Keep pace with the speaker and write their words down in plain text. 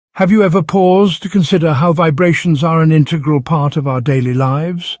Have you ever paused to consider how vibrations are an integral part of our daily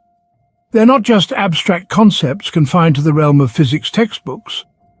lives? They're not just abstract concepts confined to the realm of physics textbooks,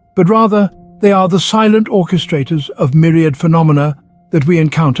 but rather they are the silent orchestrators of myriad phenomena that we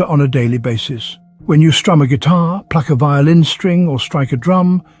encounter on a daily basis. When you strum a guitar, pluck a violin string, or strike a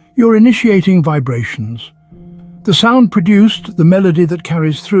drum, you're initiating vibrations. The sound produced, the melody that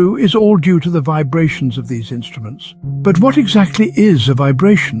carries through, is all due to the vibrations of these instruments. But what exactly is a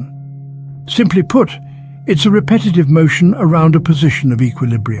vibration? Simply put, it's a repetitive motion around a position of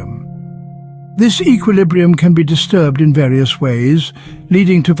equilibrium. This equilibrium can be disturbed in various ways,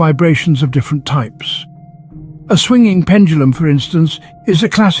 leading to vibrations of different types. A swinging pendulum, for instance, is a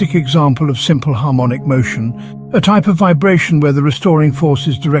classic example of simple harmonic motion, a type of vibration where the restoring force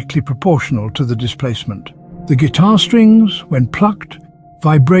is directly proportional to the displacement. The guitar strings, when plucked,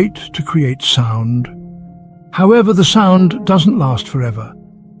 vibrate to create sound. However, the sound doesn't last forever.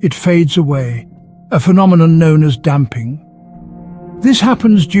 It fades away, a phenomenon known as damping. This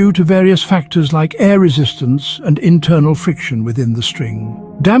happens due to various factors like air resistance and internal friction within the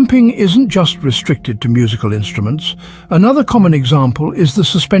string. Damping isn't just restricted to musical instruments. Another common example is the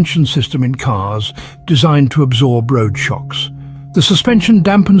suspension system in cars, designed to absorb road shocks. The suspension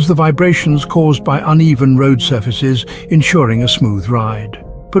dampens the vibrations caused by uneven road surfaces, ensuring a smooth ride.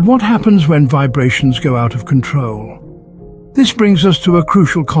 But what happens when vibrations go out of control? This brings us to a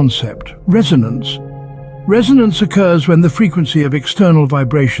crucial concept: resonance. Resonance occurs when the frequency of external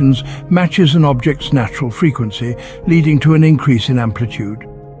vibrations matches an object's natural frequency, leading to an increase in amplitude.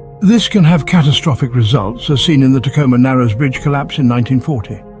 This can have catastrophic results, as seen in the Tacoma Narrows Bridge collapse in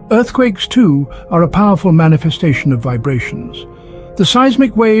 1940. Earthquakes, too, are a powerful manifestation of vibrations. The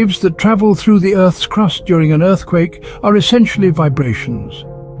seismic waves that travel through the Earth's crust during an earthquake are essentially vibrations.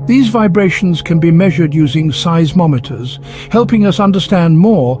 These vibrations can be measured using seismometers, helping us understand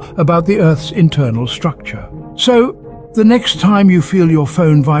more about the Earth's internal structure. So, the next time you feel your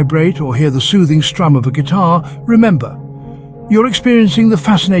phone vibrate or hear the soothing strum of a guitar, remember, you're experiencing the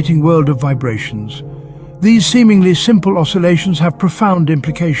fascinating world of vibrations. These seemingly simple oscillations have profound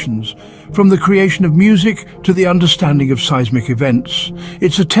implications, from the creation of music to the understanding of seismic events.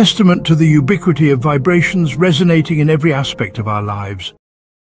 It's a testament to the ubiquity of vibrations resonating in every aspect of our lives.